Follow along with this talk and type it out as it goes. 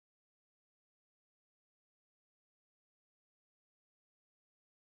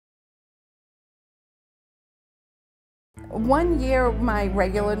One year, my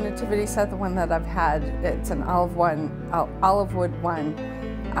regular nativity set, the one that I've had, it's an olive wood one,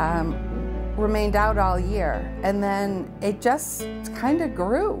 remained out all year. And then it just kind of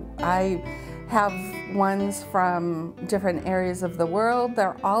grew. I have ones from different areas of the world.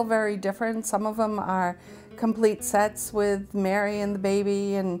 They're all very different. Some of them are complete sets with Mary and the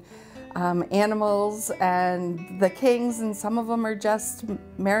baby and animals and the kings, and some of them are just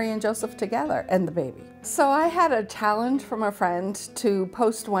Mary and Joseph together and the baby. So I had a challenge from a friend to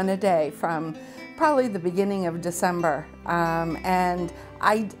post one a day from probably the beginning of December, and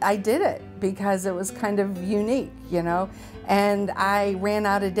I did it because it was kind of unique, you know, and I ran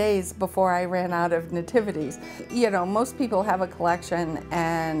out of days before I ran out of nativities. You know, most people have a collection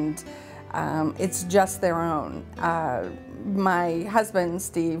and it's just their own. My husband,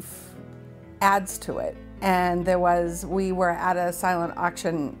 Steve, adds to it. And we were at a silent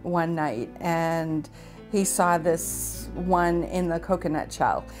auction one night and he saw this one in the coconut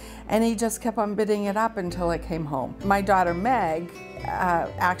shell and he just kept on bidding it up until it came home. My daughter Meg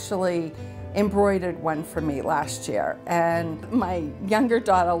actually embroidered one for me last year, and my younger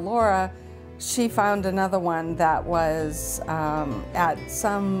daughter Laura, she found another one that was at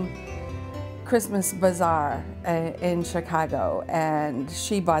some Christmas bazaar in Chicago, and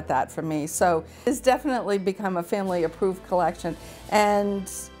she bought that for me. So it's definitely become a family approved collection,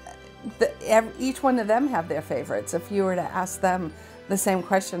 and each one of them have their favorites. If you were to ask them the same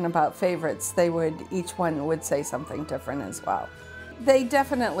question about favorites, each one would say something different as well. They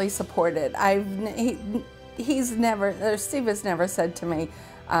definitely support it. Steve has never said to me,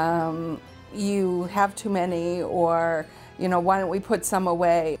 you have too many, or, you know, why don't we put some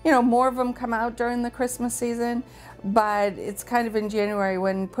away? You know, more of them come out during the Christmas season, but it's kind of in January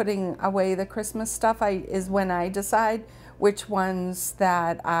when putting away the Christmas stuff is when I decide which ones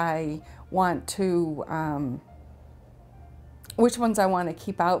that I want to, which ones I want to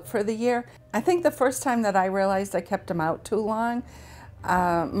keep out for the year. I think the first time that I realized I kept them out too long,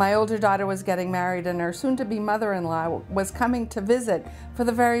 my older daughter was getting married and her soon-to-be mother-in-law was coming to visit for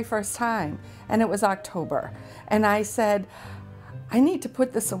the very first time, and it was October. And I said, I need to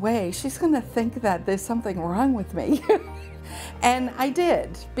put this away. She's going to think that there's something wrong with me. And I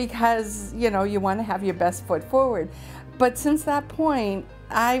did, because, you know, you want to have your best foot forward. But since that point,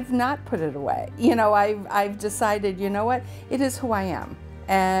 I've not put it away. You know, I've decided, you know what, it is who I am.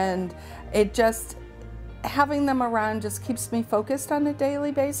 And it just, having them around just keeps me focused on a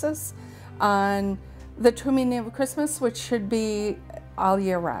daily basis on the true meaning of Christmas, which should be all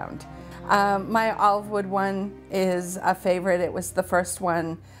year round. My olive wood one is a favorite. It was the first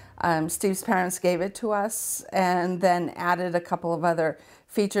one. Steve's parents gave it to us and then added a couple of other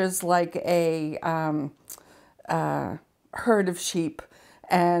features like a herd of sheep.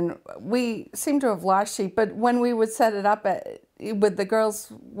 And we seem to have lost sheep, but when we would set it up with the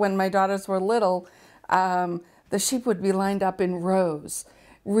girls, when my daughters were little, the sheep would be lined up in rows,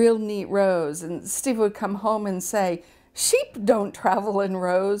 real neat rows. And Steve would come home and say, sheep don't travel in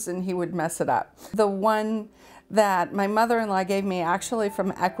rows, and he would mess it up. The one that my mother-in-law gave me, actually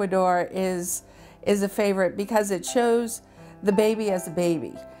from Ecuador, is a favorite because it shows the baby as a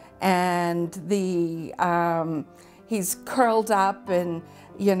baby. And he's curled up and,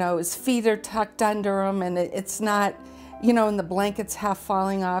 you know, his feet are tucked under him, and it's not, you know, and the blanket's half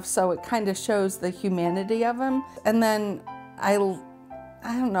falling off, so it kind of shows the humanity of him. And then I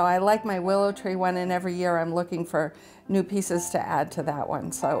don't know, I like my willow tree one, and every year I'm looking for new pieces to add to that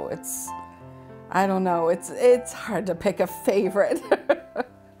one. So I don't know, it's hard to pick a favorite.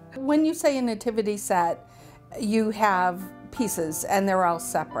 When you say a nativity set, you have pieces and they're all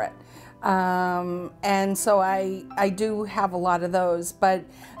separate. And so I do have a lot of those, but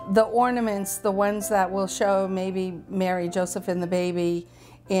the ornaments, the ones that will show maybe Mary, Joseph, and the baby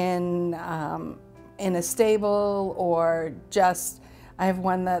in a stable, or just, I have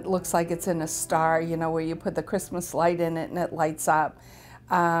one that looks like it's in a star, you know, where you put the Christmas light in it and it lights up.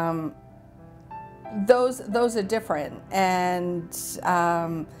 Those are different, and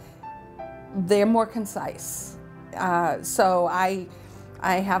they're more concise. So I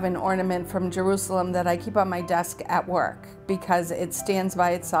have an ornament from Jerusalem that I keep on my desk at work because it stands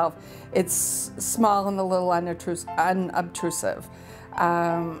by itself. It's small and a little unobtrusive.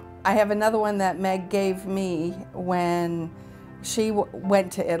 I have another one that Meg gave me when she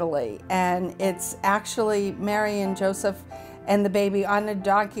went to Italy, and it's actually Mary and Joseph and the baby on a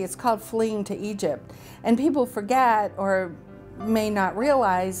donkey. It's called Fleeing to Egypt. And people forget or may not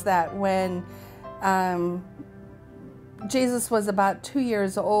realize that when Jesus was about 2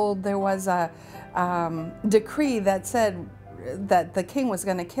 years old, there was a decree that said that the king was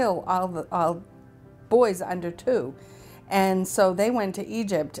going to kill all boys under 2. And so they went to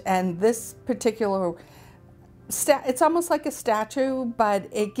Egypt, and this particular it's almost like a statue, but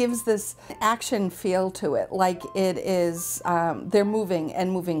it gives this action feel to it, like it is, they're moving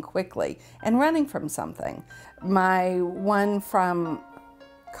and moving quickly and running from something. My one from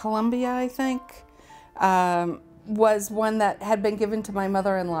Colombia, I think, was one that had been given to my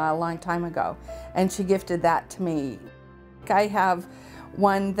mother-in-law a long time ago, and she gifted that to me. I have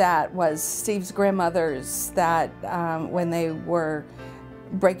one that was Steve's grandmother's that when they were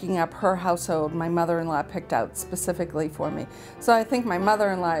breaking up her household, my mother-in-law picked out specifically for me. So I think my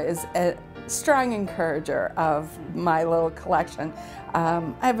mother-in-law is a strong encourager of my little collection.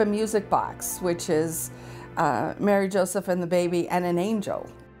 I have a music box, which is Mary, Joseph, and the baby, and an angel.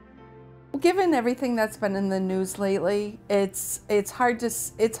 Given everything that's been in the news lately, it's hard to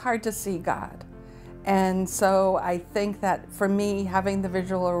see God. And so I think that for me, having the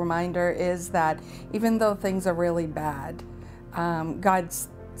visual reminder is that even though things are really bad, God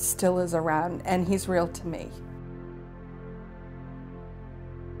still is around, and He's real to me.